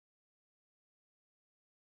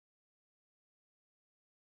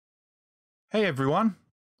Hey everyone,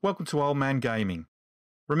 welcome to Old Man Gaming.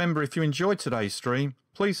 Remember, if you enjoyed today's stream,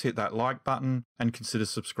 please hit that like button and consider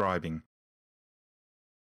subscribing.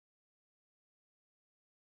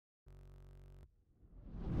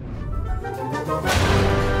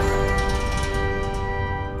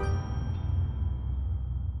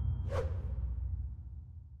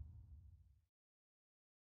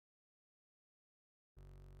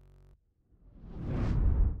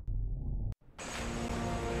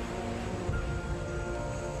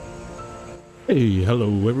 Hey,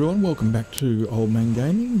 hello everyone, welcome back to Old Man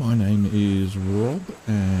Gaming. My name is Rob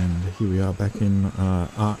and here we are back in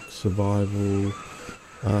Ark Survival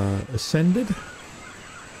Ascended.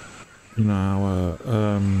 In our,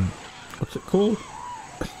 what's it called?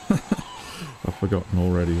 I've forgotten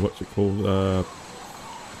already. What's it called?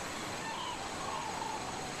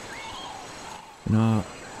 In our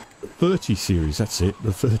 30 series, that's it,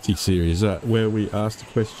 the 30 series, where we asked the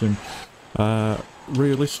question,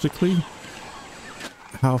 realistically,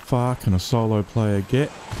 how far can a solo player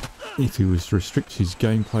get if he was to restrict his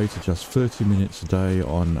gameplay to just 30 minutes a day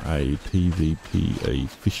on a PvP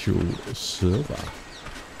official server?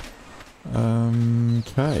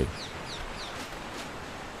 Okay.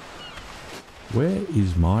 Where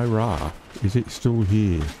is my raft? Is it still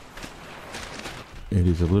here? It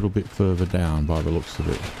is a little bit further down by the looks of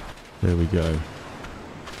it. There we go.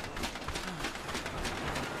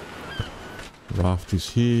 Raft is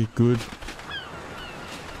here, good.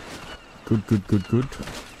 Good.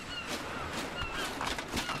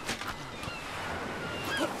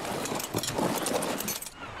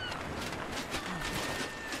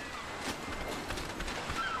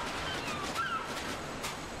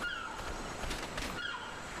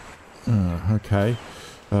 Okay.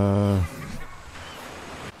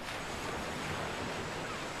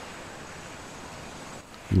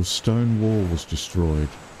 Your stone wall was destroyed.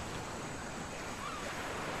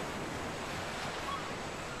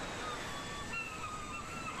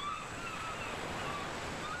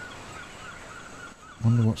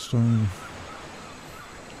 Wonder what stone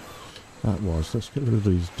that was. Let's get rid of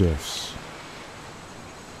these deaths.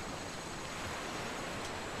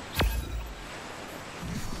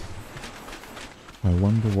 I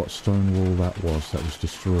wonder what stone wall that was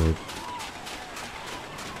destroyed.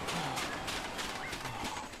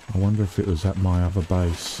 I wonder if it was at my other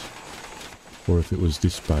base or if it was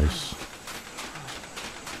this base.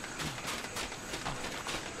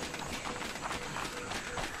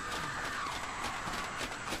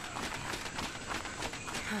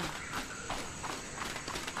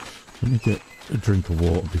 Let me get a drink of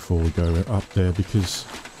water before we go up there because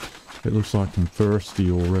it looks like I'm thirsty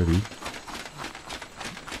already.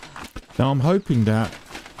 Now I'm hoping that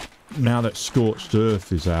now that Scorched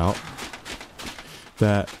Earth is out,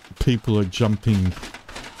 that people are jumping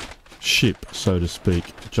ship, so to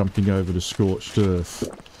speak, jumping over to Scorched Earth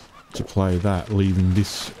to play that, leaving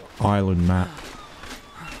this island map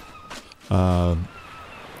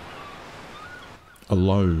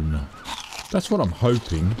alone. That's what I'm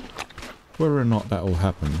hoping. Whether or not that will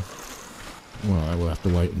happen, well, we'll have to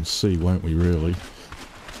wait and see, won't we, really?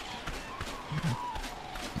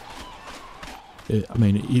 I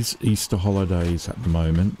mean, it is Easter holidays at the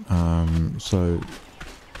moment, so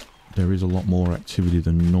there is a lot more activity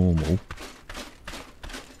than normal.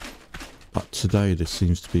 But today there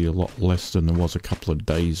seems to be a lot less than there was a couple of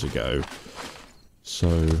days ago.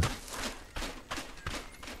 So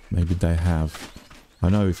maybe they have... I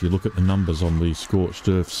know if you look at the numbers on the Scorched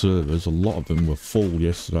Earth servers, a lot of them were full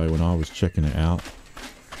yesterday when I was checking it out.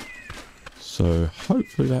 So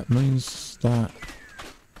hopefully that means that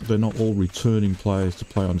they're not all returning players to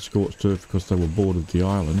play on Scorched Earth because they were bored of the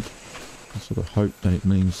island. I sort of hope that it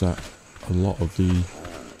means that a lot of the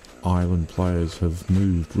island players have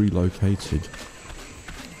moved, relocated.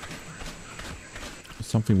 It's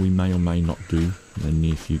something we may or may not do in the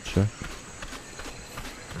near future.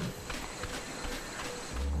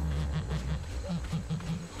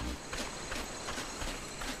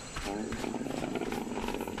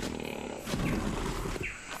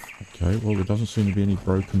 Okay, well there doesn't seem to be any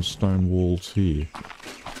broken stone walls here,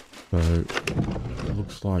 so it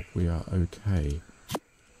looks like we are okay.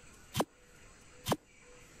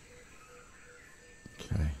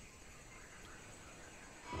 Okay.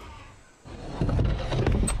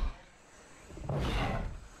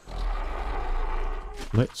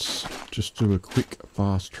 Let's just do a quick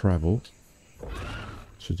fast travel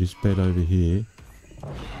to this bed over here.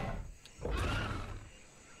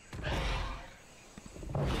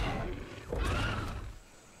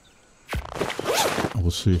 We'll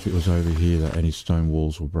see if it was over here that any stone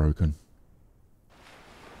walls were broken.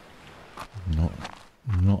 Not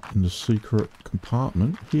Not in the secret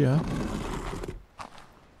compartment here.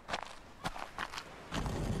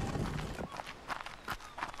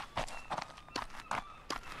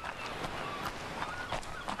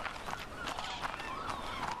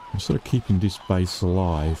 I'm sort of keeping this base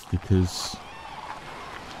alive because,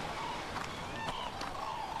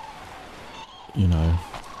 you know,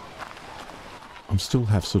 I still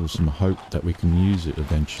have sort of some hope that we can use it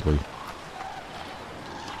eventually.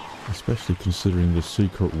 Especially considering the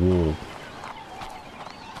secret wall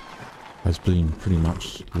has been pretty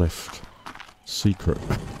much left secret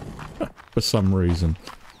for some reason.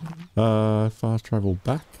 Fast travel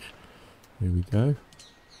back. Here we go.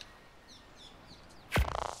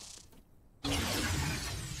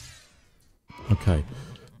 Okay,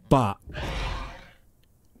 but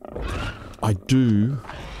I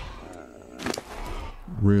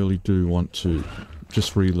really do want to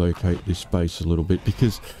just relocate this base a little bit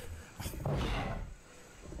because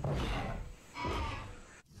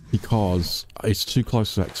it's too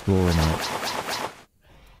close to that explorer mate.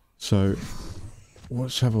 So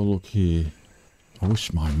let's have a look here. I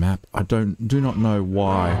wish my map. I do not know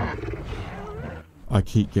why I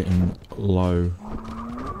keep getting low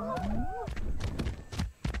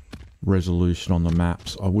resolution on the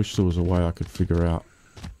maps. I wish there was a way I could figure out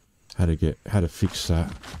how to fix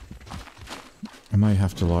that. I may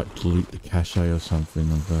have to like delete the cache or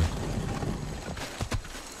something of the.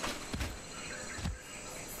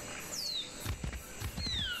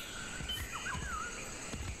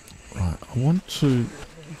 Right, I want to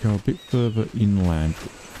go a bit further inland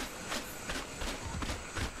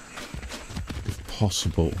if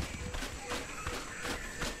possible.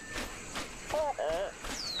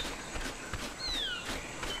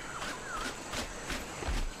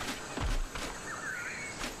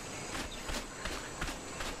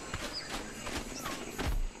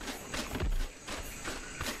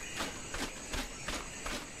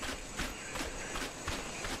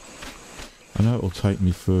 I know it'll take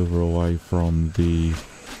me further away from the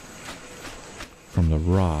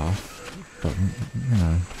raft, but you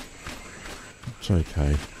know, it's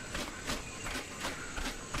okay.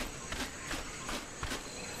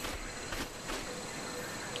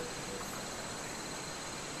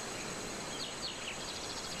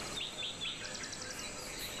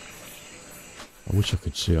 I wish I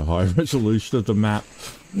could see a high resolution of the map.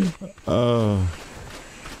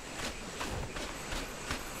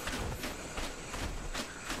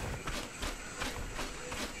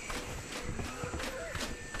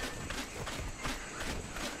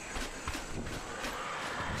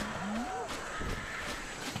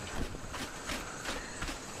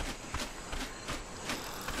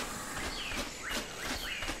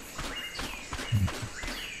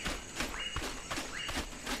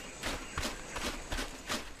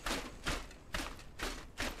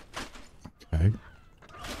 Okay.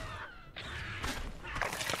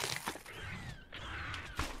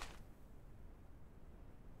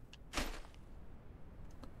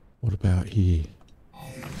 What about here?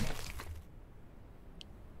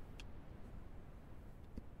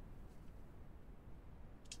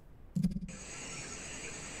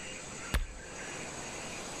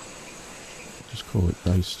 Just call it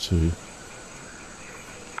base 2.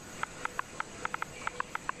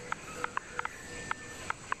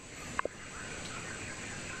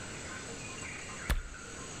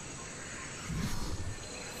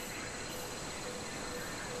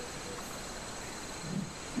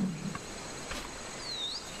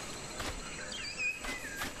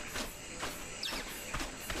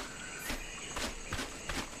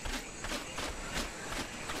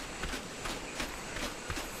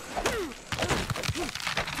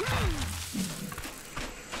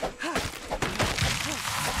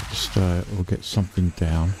 We'll get something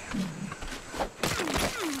down.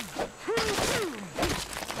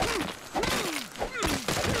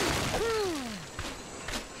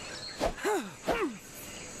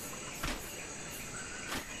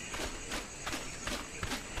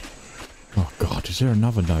 Oh God, is there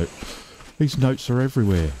another note? These notes are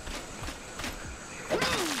everywhere.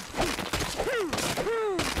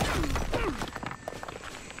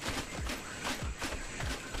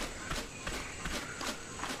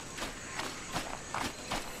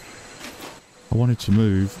 I wanted to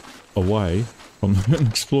move away from the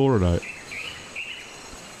explorer note.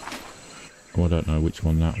 Oh, I don't know which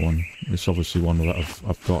one that one. It's obviously one that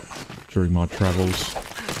I've got during my travels.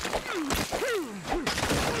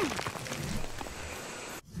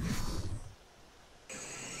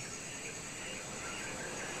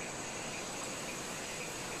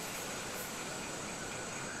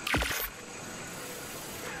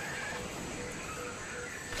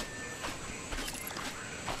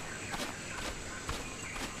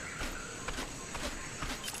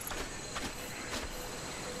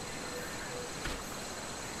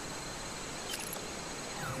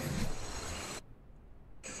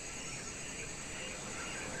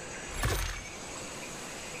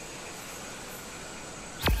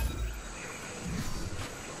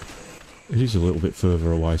 he's a little bit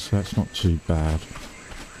further away, so that's not too bad.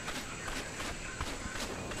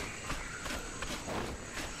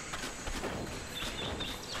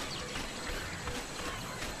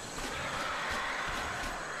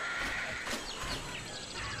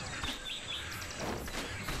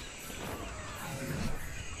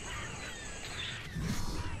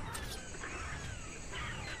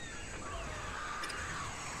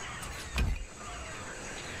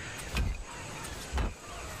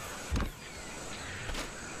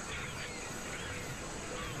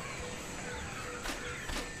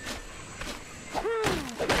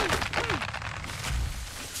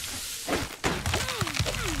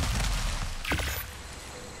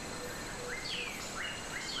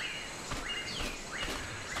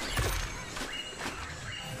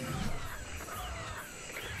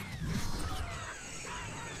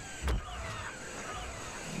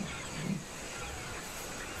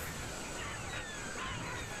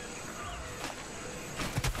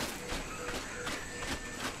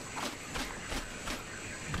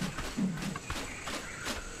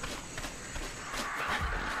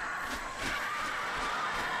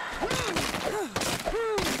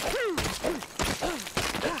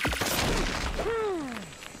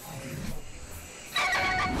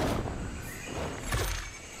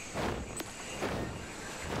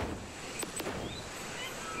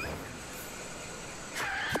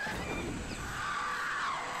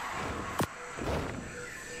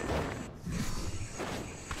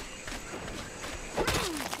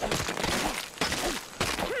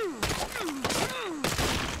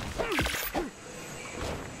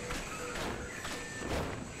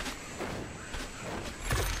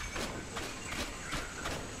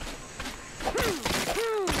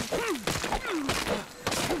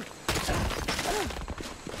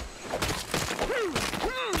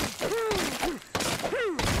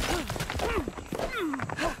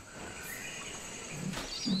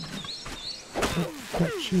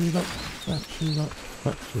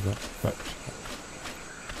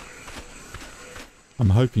 I'm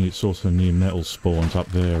hoping it's also near metal spawns up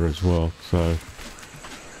there as well, so...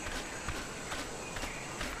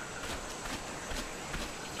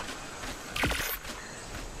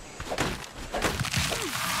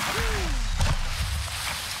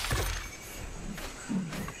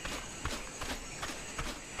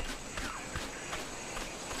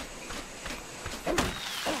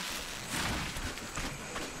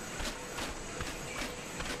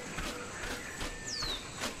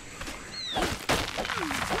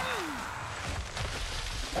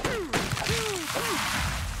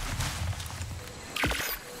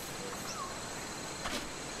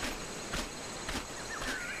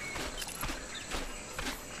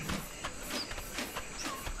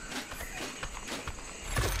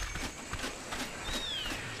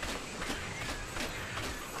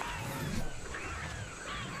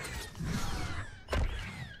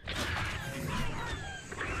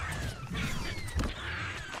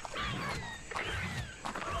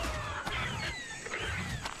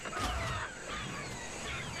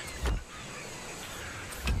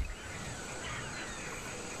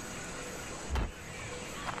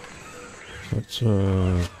 That's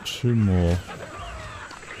 2 more.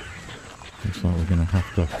 Looks like we're going to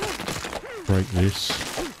have to break this.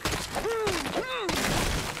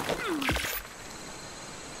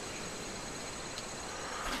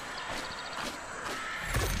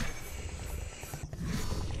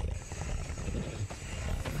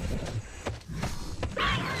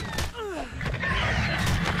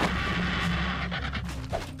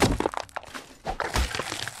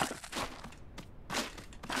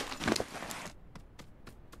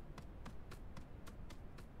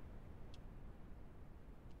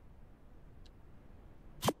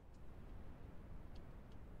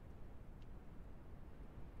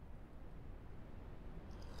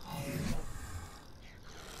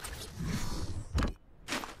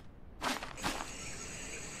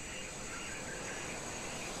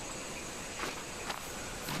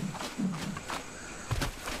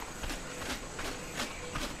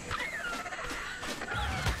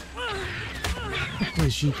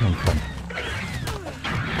 Where's she come from?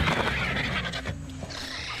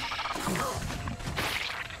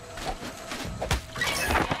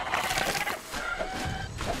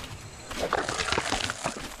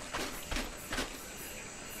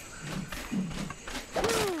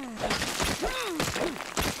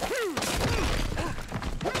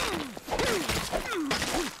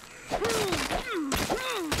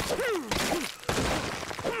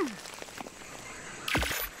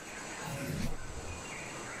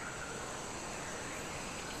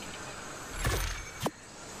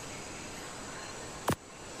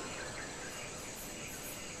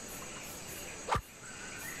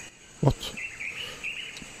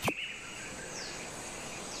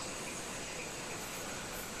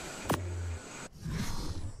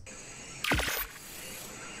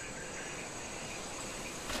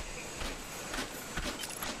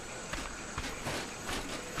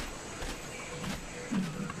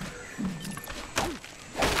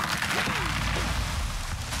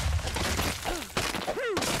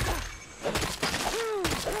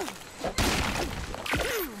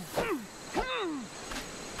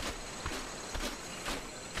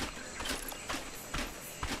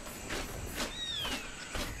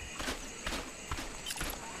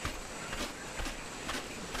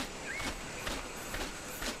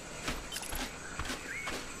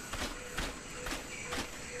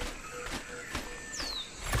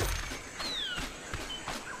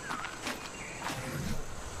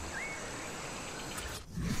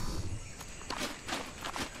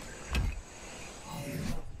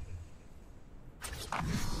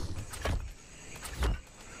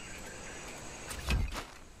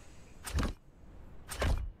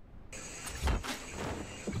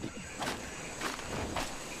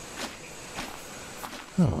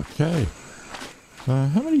 Okay.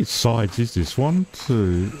 How many sides is this? 1,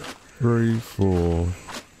 2, 3, 4.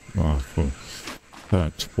 Oh,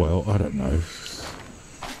 4. 12. I don't know.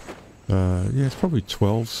 Yeah, it's probably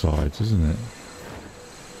 12 sides, isn't it?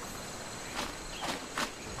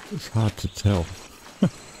 It's hard to tell.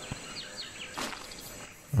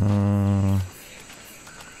 1,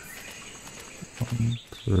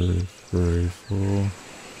 2, 3, 4,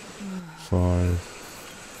 5,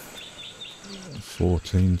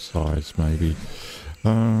 14 sides maybe.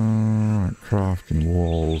 Right, crafting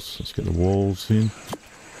walls. Let's get the walls in.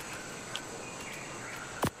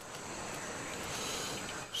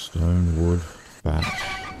 Stone, wood, thatch,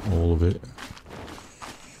 all of it.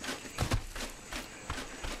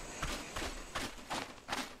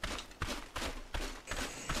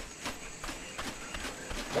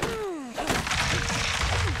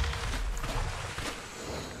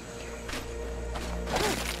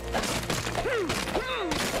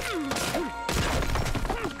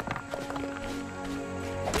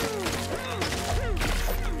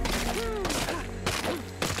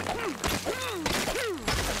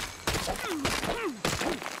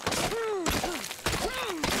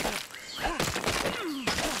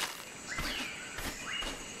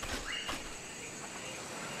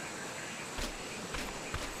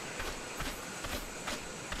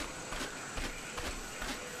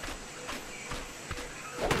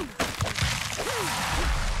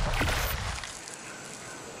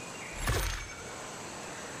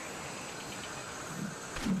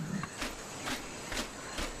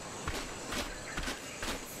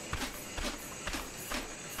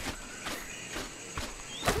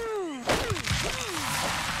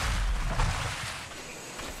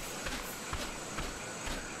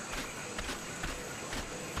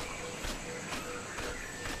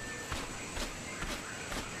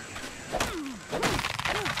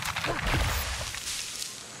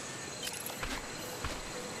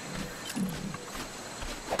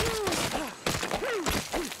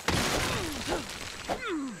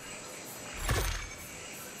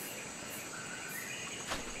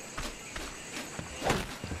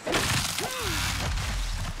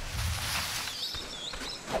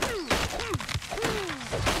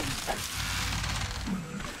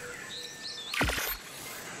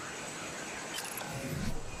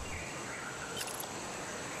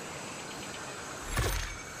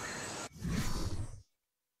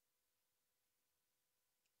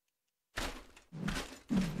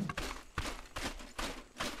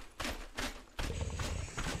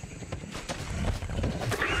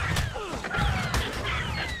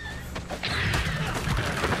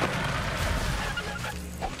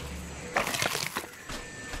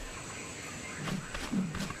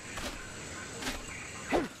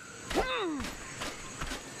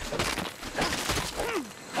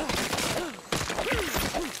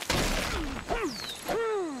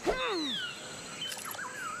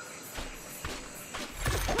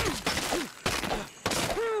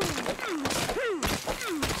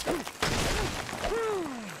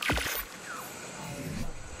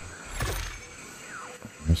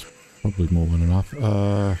 Probably more than enough.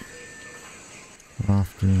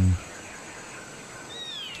 Crafting.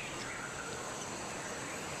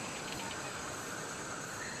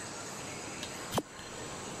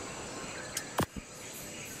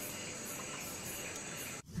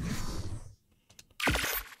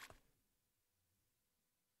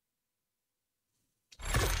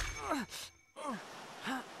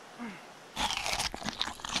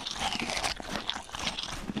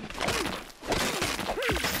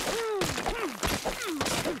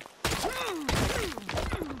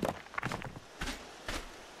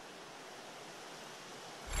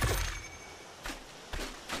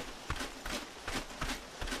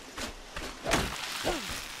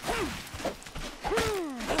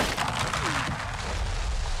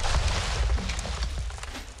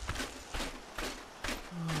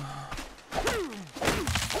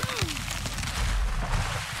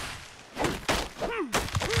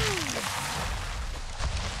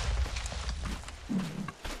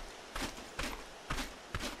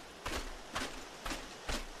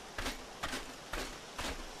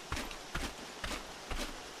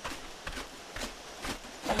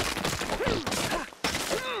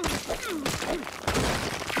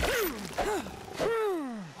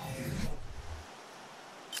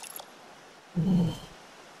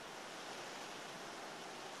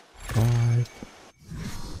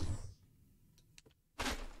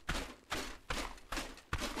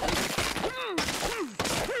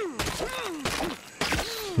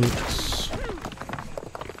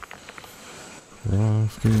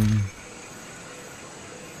 Crafting.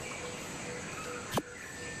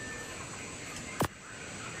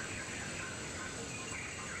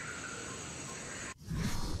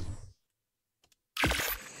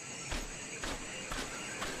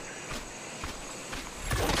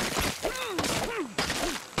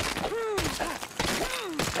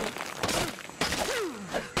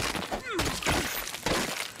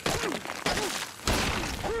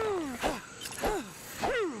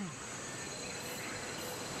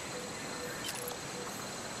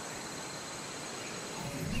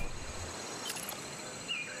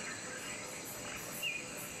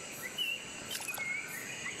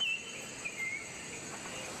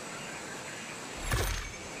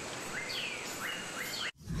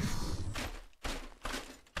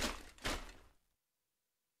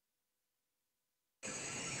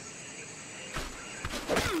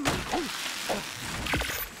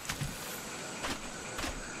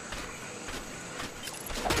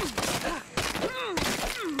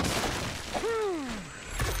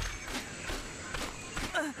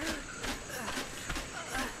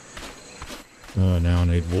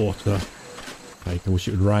 need water. I wish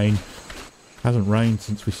it would rain. Hasn't rained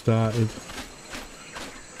since we started.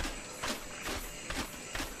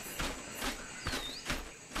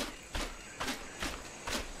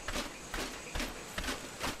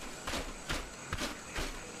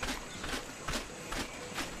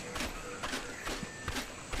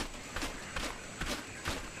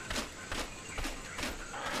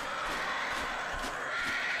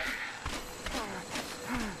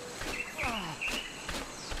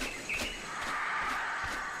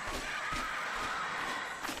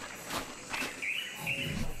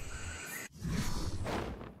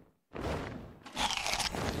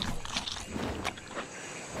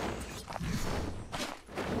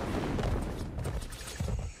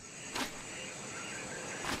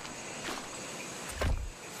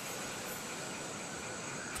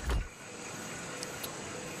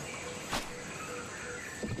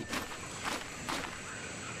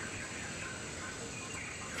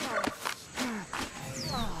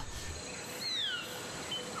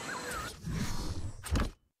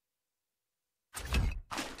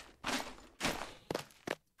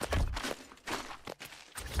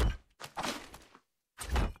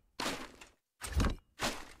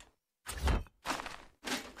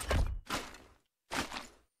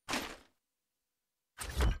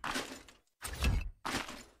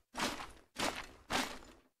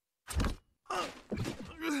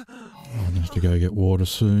 I have to go get water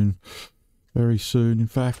soon. Very soon, in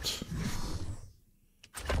fact.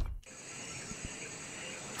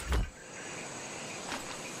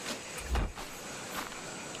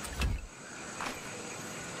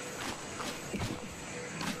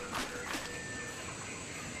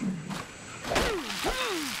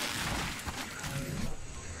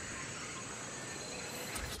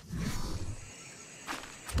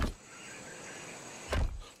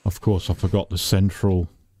 Of course, I forgot the central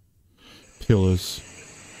pillars.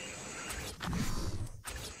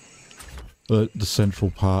 The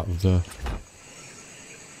central part of the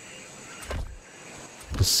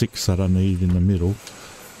 6 that I need in the middle.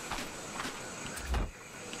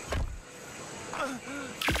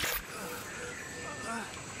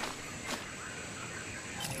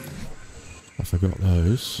 I forgot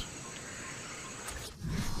those.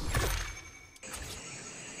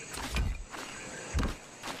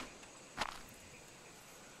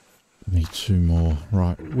 I need 2 more.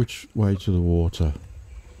 Right, which way to the water?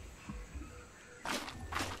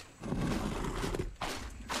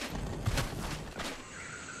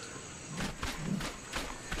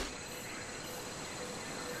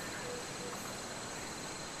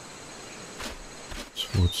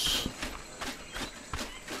 Towards...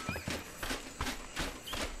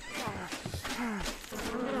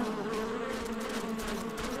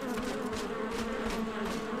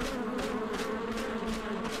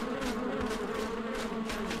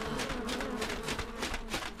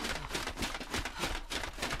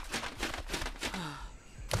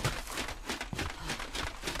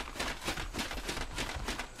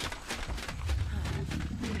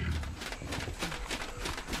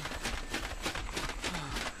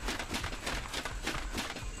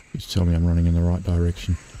 Tell me I'm running in the right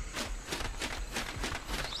direction.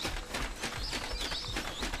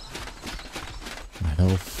 My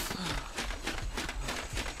health.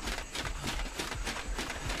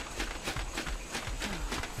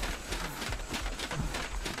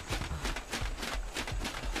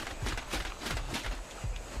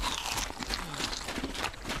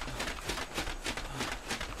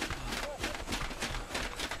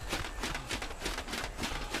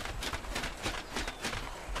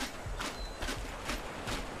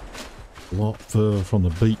 A lot further from the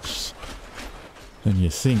beach than you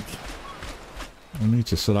think. I need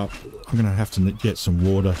to set up. I'm going to have to get some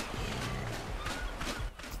water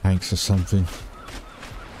tanks or something.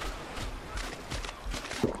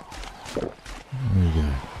 There we go.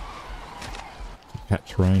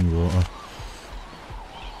 Catch rainwater.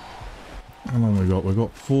 How long we got? We've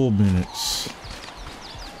got 4 minutes.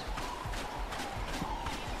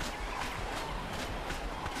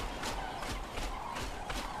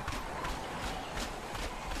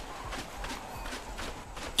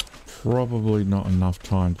 Probably not enough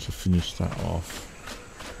time to finish that off.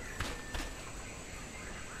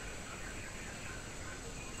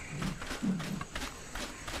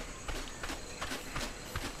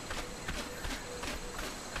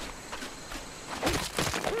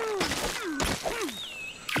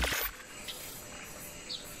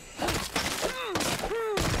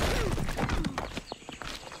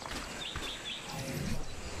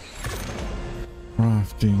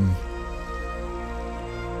 Crafting.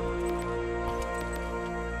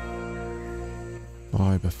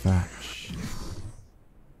 Fiber thatch.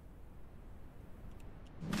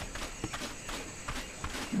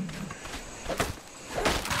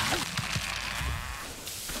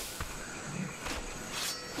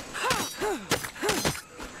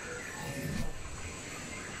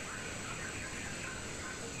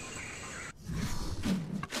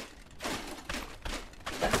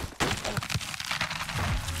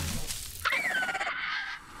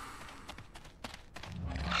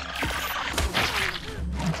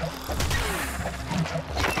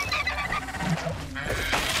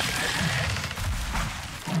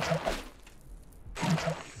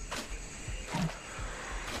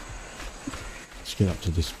 Let's get up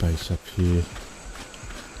to this base up here.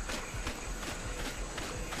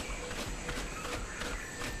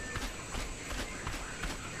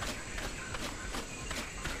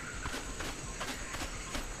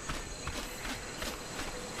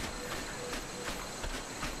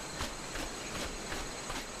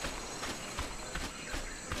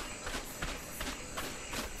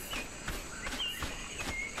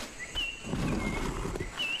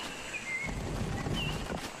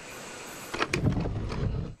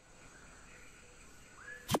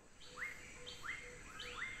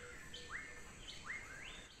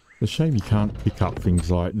 It's a shame you can't pick up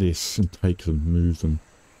things like this and take them, move them.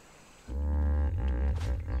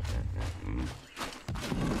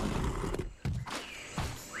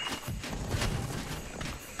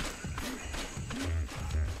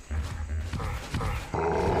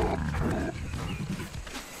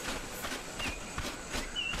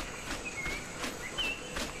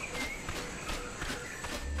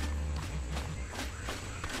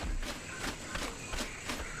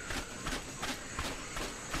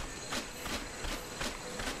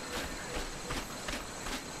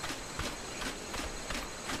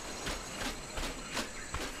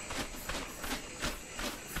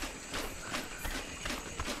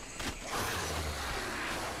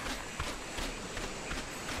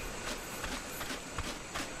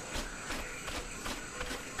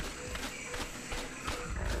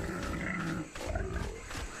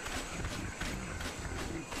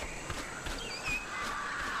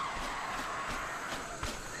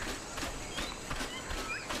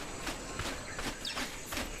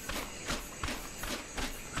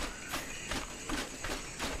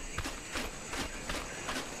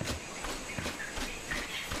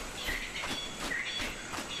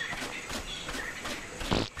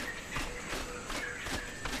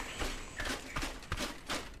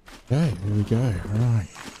 Okay, here we go. Right.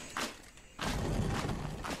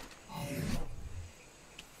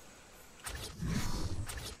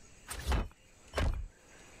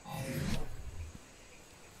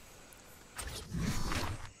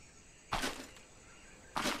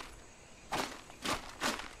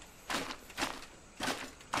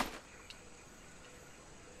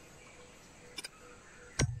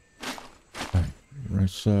 Okay,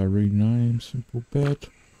 let's rename simple bed.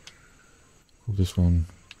 Call this one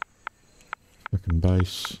second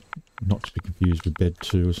base, not to be confused with bed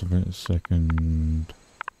 2 or something. Second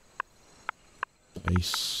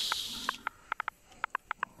base.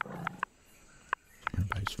 Second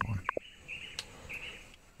base 1.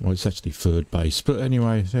 Well, it's actually third base, but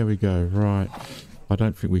anyway, there we go. Right, I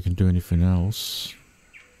don't think we can do anything else.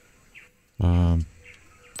 No,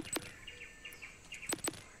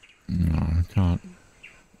 I can't.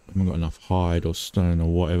 I haven't got enough hide or stone or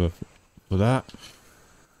whatever for that.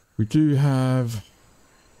 We do have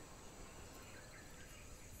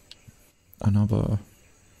another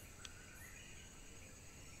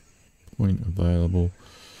point available.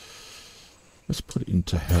 Let's put it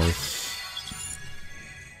into health.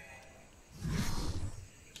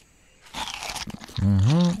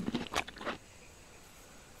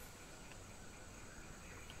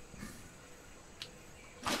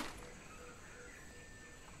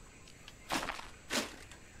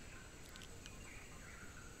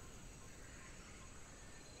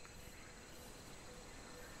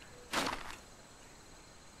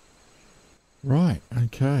 Right,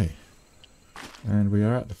 okay. And we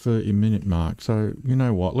are at the 30-minute mark. So, you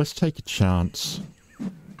know what? Let's take a chance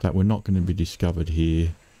that we're not going to be discovered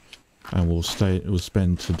here. And we'll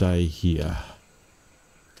spend today here.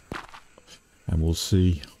 And we'll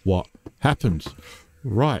see what happens.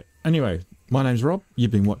 Right. Anyway, my name's Rob.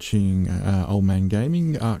 You've been watching Old Man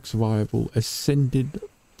Gaming, Ark Survival Ascended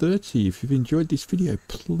 30. If you've enjoyed this video,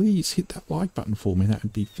 please hit that like button for me. That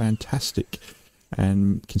would be fantastic.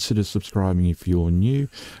 And consider subscribing if you're new,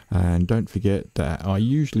 and don't forget that I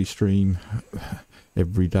usually stream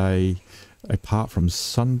every day apart from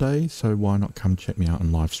Sunday, so why not come check me out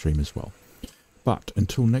on live stream as well. But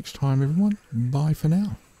until next time everyone, bye for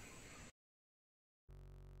now.